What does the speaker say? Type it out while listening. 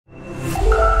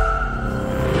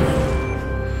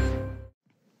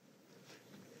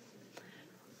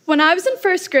When I was in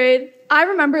first grade, I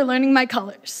remember learning my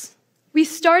colors. We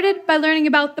started by learning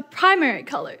about the primary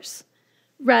colors: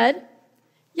 red,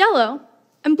 yellow,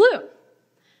 and blue.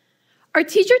 Our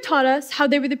teacher taught us how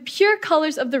they were the pure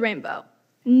colors of the rainbow.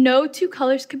 No two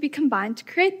colors could be combined to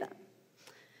create them.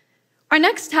 Our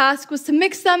next task was to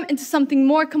mix them into something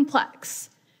more complex: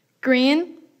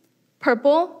 green,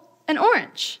 purple, and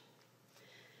orange.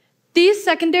 These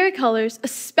secondary colors,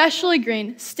 especially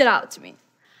green, stood out to me.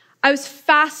 I was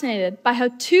fascinated by how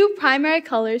two primary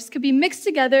colors could be mixed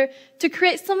together to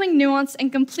create something nuanced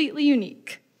and completely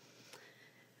unique.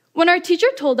 When our teacher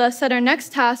told us that our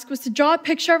next task was to draw a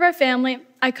picture of our family,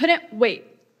 I couldn't wait.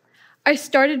 I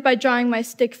started by drawing my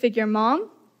stick figure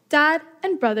mom, dad,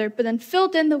 and brother, but then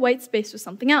filled in the white space with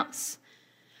something else.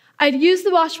 I'd used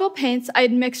the washable paints I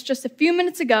had mixed just a few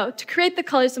minutes ago to create the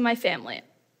colors of my family.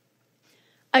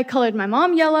 I colored my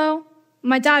mom yellow,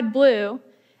 my dad blue,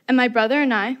 and my brother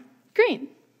and I green.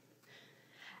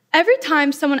 Every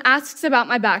time someone asks about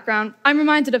my background, I'm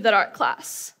reminded of that art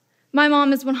class. My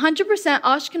mom is 100%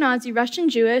 Ashkenazi Russian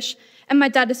Jewish, and my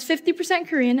dad is 50%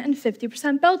 Korean and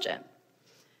 50% Belgian.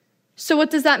 So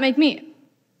what does that make me?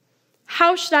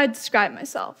 How should I describe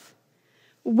myself?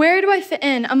 Where do I fit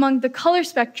in among the color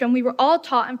spectrum we were all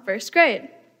taught in first grade?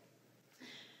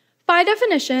 By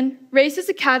definition, race is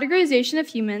a categorization of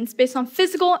humans based on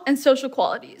physical and social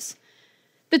qualities.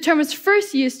 The term was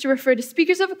first used to refer to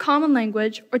speakers of a common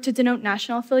language or to denote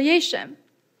national affiliation.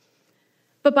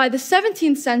 But by the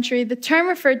 17th century, the term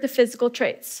referred to physical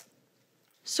traits.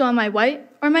 So am I white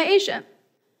or am I Asian?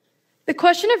 The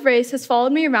question of race has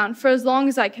followed me around for as long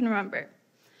as I can remember.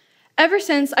 Ever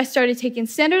since I started taking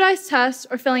standardized tests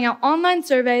or filling out online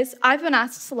surveys, I've been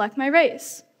asked to select my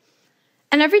race.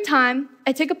 And every time,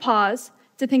 I take a pause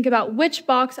to think about which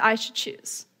box I should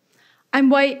choose. I'm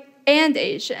white and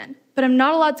Asian, but I'm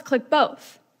not allowed to click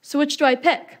both. So which do I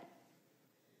pick?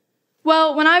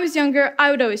 Well, when I was younger, I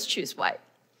would always choose white.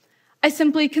 I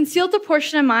simply concealed the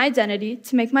portion of my identity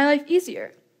to make my life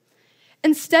easier.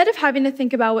 Instead of having to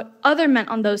think about what other meant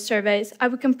on those surveys, I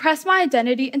would compress my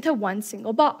identity into one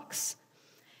single box.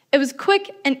 It was a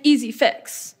quick and easy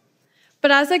fix.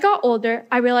 But as I got older,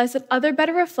 I realized that other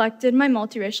better reflected my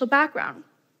multiracial background.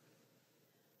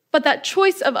 But that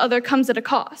choice of other comes at a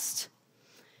cost.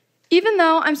 Even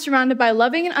though I'm surrounded by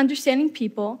loving and understanding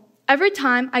people, every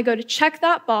time I go to check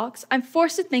that box, I'm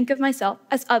forced to think of myself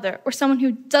as other or someone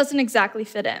who doesn't exactly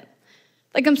fit in,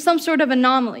 like I'm some sort of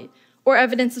anomaly or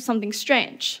evidence of something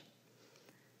strange.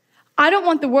 I don't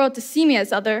want the world to see me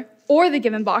as other or the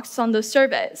given boxes on those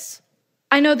surveys.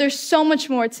 I know there's so much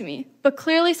more to me, but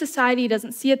clearly society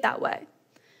doesn't see it that way.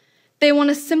 They want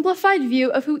a simplified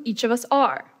view of who each of us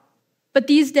are. But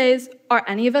these days, are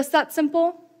any of us that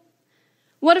simple?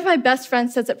 One of my best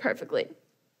friends says it perfectly.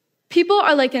 People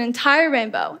are like an entire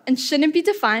rainbow and shouldn't be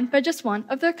defined by just one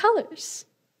of their colors.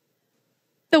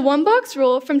 The one-box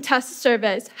rule from test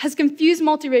surveys has confused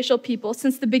multiracial people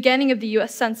since the beginning of the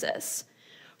US Census.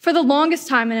 For the longest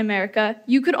time in America,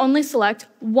 you could only select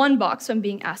one box when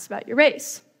being asked about your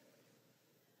race.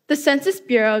 The Census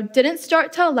Bureau didn't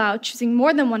start to allow choosing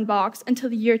more than one box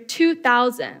until the year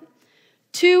 2000.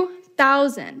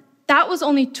 2000. That was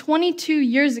only 22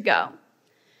 years ago.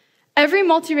 Every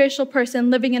multiracial person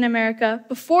living in America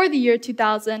before the year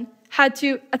 2000 had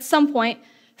to, at some point,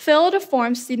 fill out a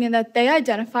form stating that they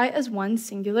identify as one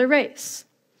singular race.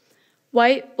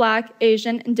 White, Black,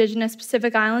 Asian, Indigenous,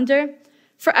 Pacific Islander.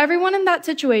 For everyone in that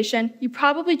situation, you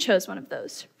probably chose one of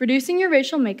those, reducing your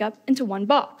racial makeup into one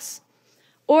box.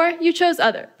 Or you chose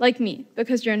other, like me,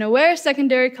 because you're an aware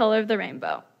secondary color of the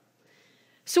rainbow.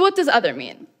 So what does other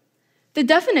mean? The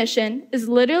definition is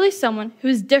literally someone who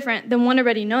is different than one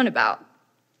already known about.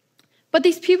 But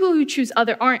these people who choose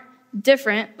other aren't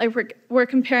different, like we're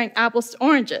comparing apples to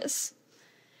oranges.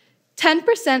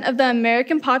 10% of the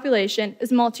American population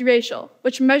is multiracial,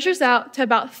 which measures out to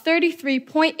about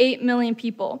 33.8 million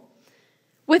people.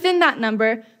 Within that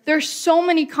number, there are so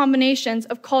many combinations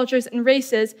of cultures and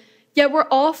races, yet we're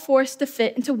all forced to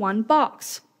fit into one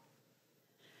box.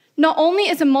 Not only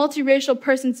is a multiracial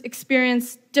person's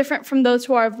experience different from those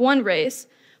who are of one race,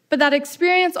 but that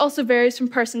experience also varies from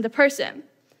person to person.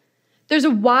 There's a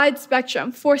wide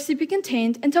spectrum forced to be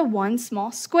contained into one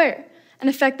small square, an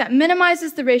effect that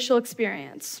minimizes the racial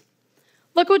experience.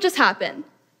 Look what just happened.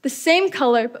 The same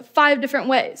color, but 5 different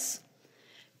ways.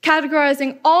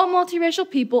 Categorizing all multiracial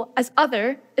people as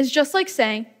other is just like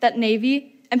saying that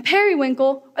navy and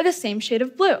periwinkle are the same shade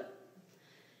of blue.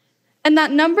 And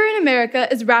that number in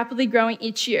America is rapidly growing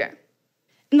each year.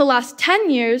 In the last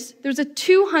 10 years, there's a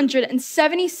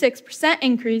 276%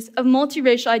 increase of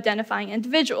multiracial identifying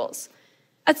individuals.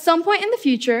 At some point in the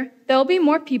future, there will be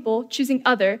more people choosing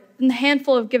other than the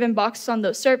handful of given boxes on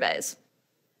those surveys.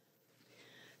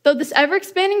 Though this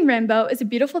ever-expanding rainbow is a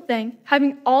beautiful thing,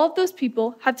 having all of those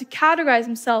people have to categorize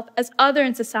themselves as other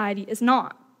in society is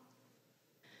not.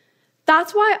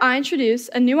 That's why I introduce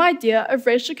a new idea of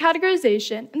racial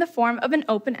categorization in the form of an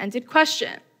open-ended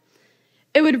question.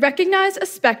 It would recognize a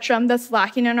spectrum that's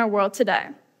lacking in our world today.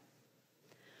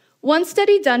 One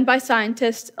study done by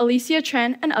scientists Alicia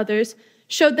Tran and others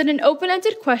showed that an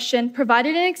open-ended question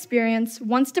provided an experience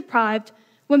once deprived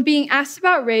when being asked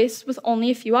about race with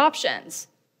only a few options.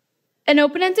 An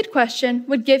open-ended question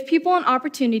would give people an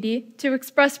opportunity to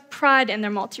express pride in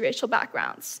their multiracial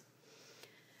backgrounds.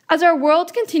 As our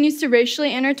world continues to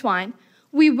racially intertwine,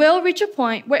 we will reach a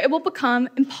point where it will become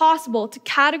impossible to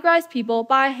categorize people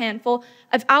by a handful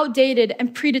of outdated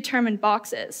and predetermined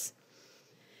boxes.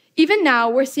 Even now,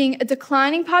 we're seeing a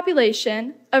declining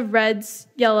population of reds,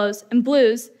 yellows, and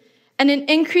blues, and an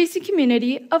increasing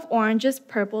community of oranges,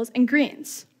 purples, and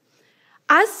greens.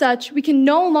 As such, we can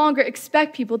no longer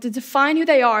expect people to define who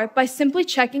they are by simply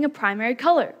checking a primary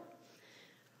color.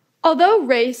 Although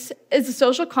race is a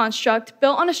social construct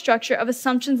built on a structure of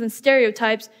assumptions and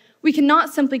stereotypes, we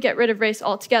cannot simply get rid of race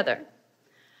altogether.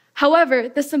 However,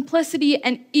 the simplicity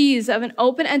and ease of an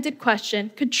open-ended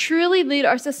question could truly lead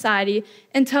our society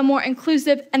into a more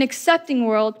inclusive and accepting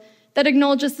world that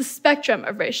acknowledges the spectrum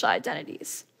of racial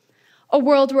identities. A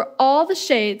world where all the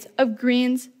shades of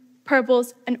greens,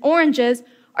 purples, and oranges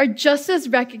are just as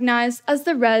recognized as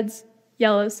the reds,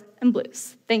 yellows, and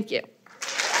blues. Thank you.